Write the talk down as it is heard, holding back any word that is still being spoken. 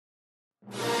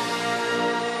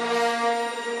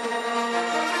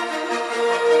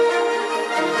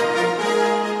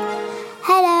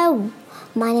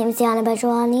is Diana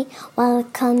Bajwani.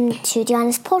 Welcome to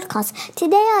Diana's podcast.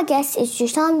 Today our guest is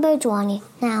Jushan Bajwani.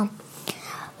 Now,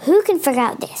 who can figure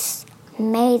out this?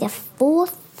 May the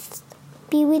 4th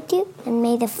be with you and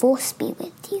may the 4th be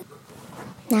with you.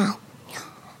 Now,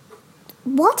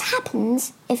 what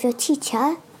happens if your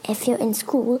teacher, if you're in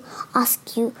school,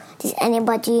 asks you, does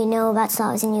anybody know about Star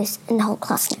Wars, and the whole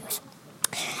class knows?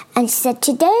 And she said,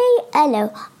 today,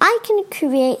 hello, I can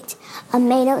create a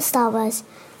made-up Star Wars.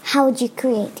 How would you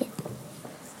create it?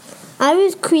 I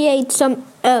would create some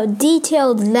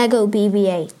detailed Lego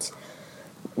BB-8.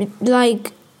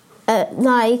 Like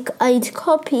I'd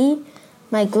copy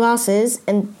my glasses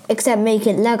and except make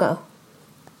it Lego.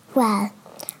 Well,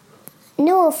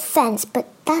 no offense, but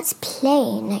that's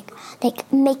playing,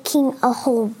 like making a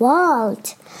whole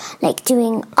world, like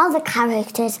doing other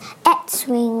characters,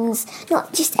 X-Wings,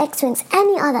 not just X-Wings,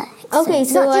 any other X-Wings, okay,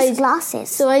 so not just glasses.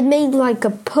 So I'd make like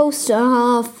a poster,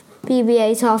 half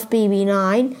BB-8, half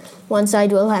BB-9. One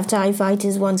side will have TIE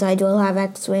fighters, one side will have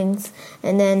X-Wings,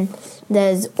 and then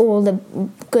there's all the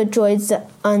good droids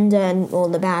under and all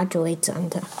the bad droids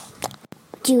under.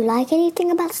 Do you like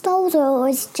anything about Star Wars, or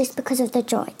is it just because of the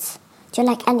droids? Do you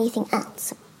like anything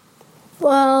else?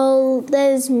 Well,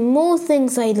 there's more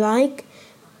things I like,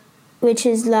 which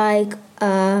is like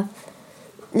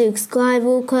Luke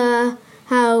Skywalker,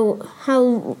 how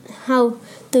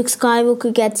Luke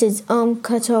Skywalker gets his arm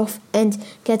cut off and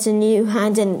gets a new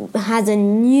hand and has a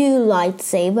new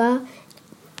lightsaber.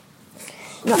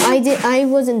 But I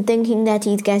wasn't thinking that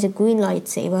he'd get a green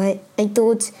lightsaber. I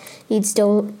thought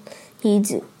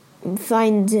he'd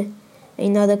find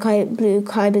another blue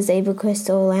kyber saber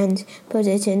crystal and put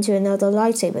it into another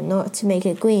lightsaber, not to make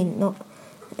it green,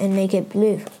 and make it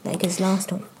blue like his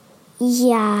last one.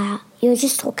 Yeah, you're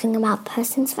just talking about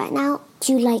persons right now.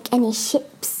 Do you like any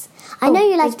ships? I know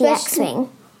you like the X-Wing.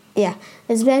 Yeah,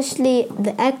 especially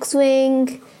the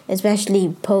X-Wing,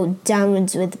 especially pulled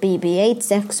downwards with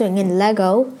BB-8's X-Wing and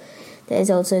Lego.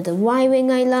 There's also the Y-Wing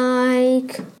I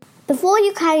like. Before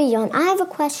you carry on, I have a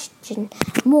question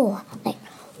more. Like,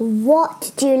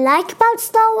 what do you like about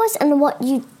Star Wars and what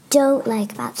you don't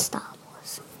like about Star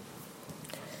Wars?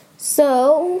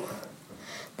 So,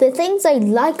 the things I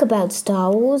like about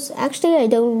Star Wars, actually I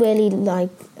don't really like.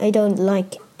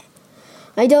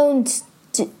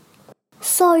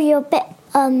 So you're a bit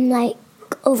like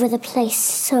over the place.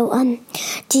 So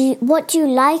what do you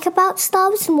like about Star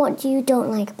Wars and what do you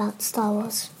don't like about Star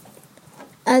Wars?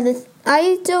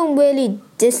 I don't really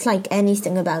dislike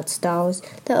anything about Star Wars.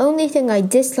 The only thing I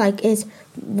dislike is,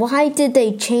 why did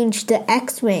they change the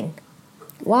X-Wing?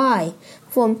 Why?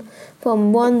 From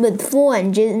one with 4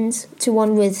 engines to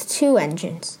one with 2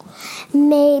 engines.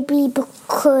 Maybe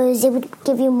because it would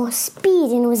give you more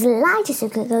speed and it was lighter so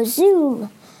it could go zoom.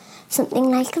 Something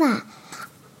like that.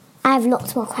 I have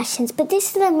lots more questions, but this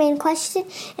is the main question.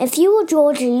 If you were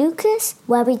George Lucas,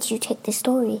 where would you take the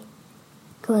story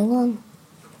going on?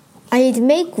 I'd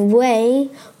make Rey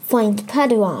find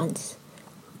Padawans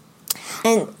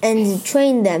and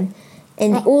train them,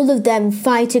 and all of them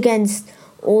fight against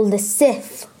all the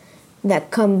Sith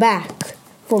that come back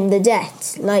from the dead,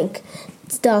 like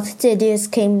Darth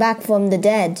Sidious came back from the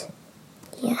dead.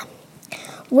 Yeah.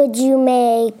 Would you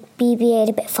make BB-8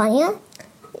 a bit funnier?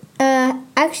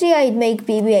 Actually, I'd make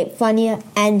BB-8 funnier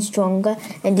and stronger,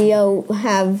 and he'll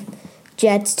have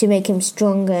jets to make him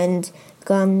stronger and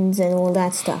guns and all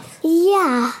that stuff.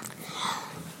 Yeah.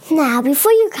 Now,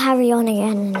 before you carry on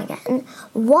again and again,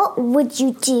 what would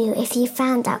you do if you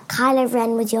found out Kylo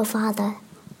Ren was your father?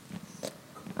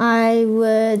 I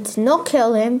would not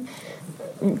kill him,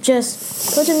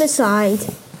 just put him aside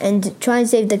and try and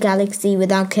save the galaxy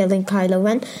without killing Kylo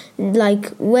Ren.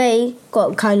 Like Rey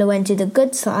got Kylo Ren to the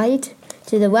good side,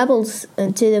 to the rebels,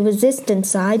 to the resistance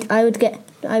side. I would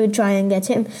try and get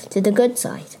him to the good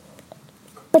side.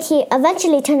 But he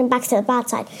eventually turned him back to the bad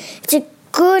side. It's a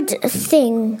good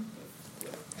thing.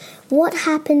 What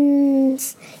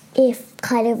happens if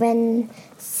Kylo Ren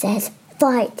says,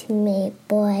 "Fight me,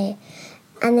 boy,"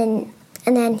 and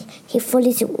then he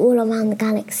follows you all around the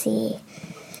galaxy,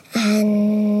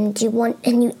 and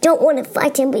you don't want to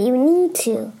fight him, but you need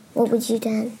to? What would you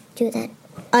do then?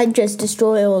 I'd just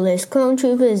destroy all his clone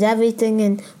troopers, everything,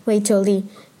 and wait till he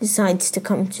decides to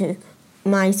come to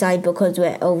my side because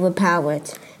we're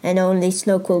overpowered, and only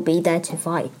Snoke will be there to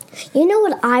fight. You know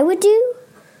what I would do?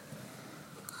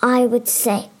 I would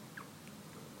say,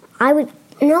 I would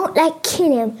not like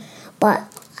kill him, but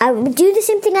I would do the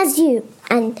same thing as you,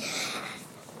 and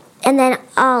then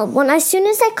as soon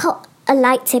as I cut a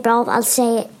lightsaber off, I'll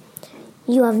say,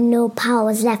 you have no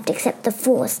powers left except the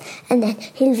Force. And then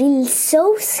he'll be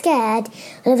so scared,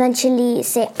 he'll eventually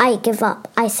say, I give up,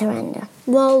 I surrender.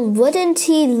 Well, wouldn't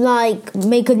he,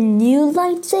 make a new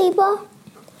lightsaber?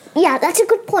 Yeah, that's a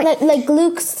good point. Like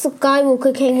Luke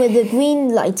Skywalker came with a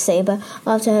green lightsaber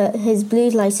after his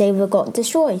blue lightsaber got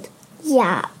destroyed.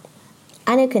 Yeah.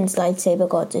 Anakin's lightsaber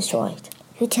got destroyed.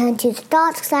 He turned to the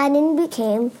dark side and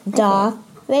became Darth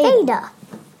Vader,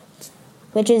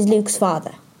 which is Luke's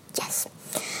father. Yes.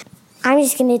 I'm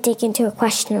just going to dig into a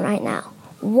question right now.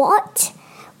 What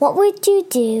would you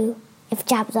do if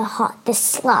Jabba the Hutt, the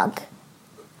slimy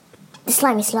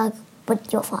slug, was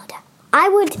your father? I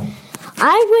would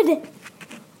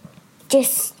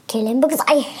just kill him because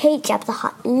I hate Jabba the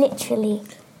Hutt, literally.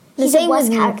 He's the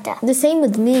worst character. The same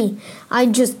with me. I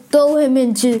just throw him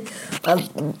into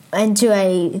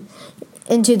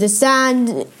the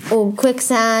sand or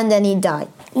quicksand and he died.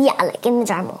 Yeah, like in the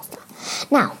Jar Monster.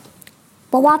 Now,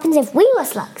 but what happens if we were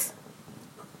slugs?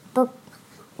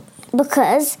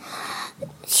 Because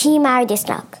she married a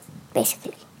slug,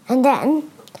 basically. And then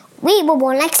we were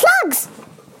born like slugs.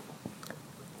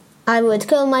 I would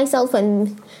kill myself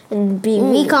and be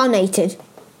reincarnated.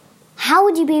 How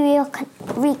would you be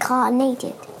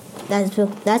reincarnated?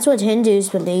 That's what Hindus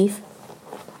believe.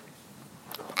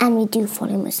 And we do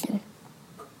follow Muslim.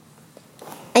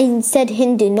 I said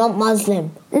Hindu, not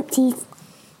Muslim. Oopsies.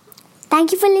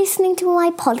 Thank you for listening to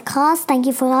my podcast. Thank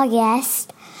you for our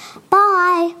guest.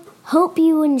 Bye. Hope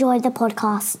you enjoyed the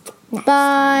podcast.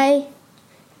 Bye.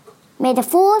 May the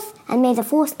 4th and may the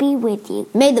Force be with you.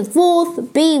 May the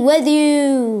 4th be with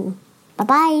you.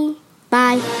 Bye-bye.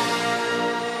 Bye.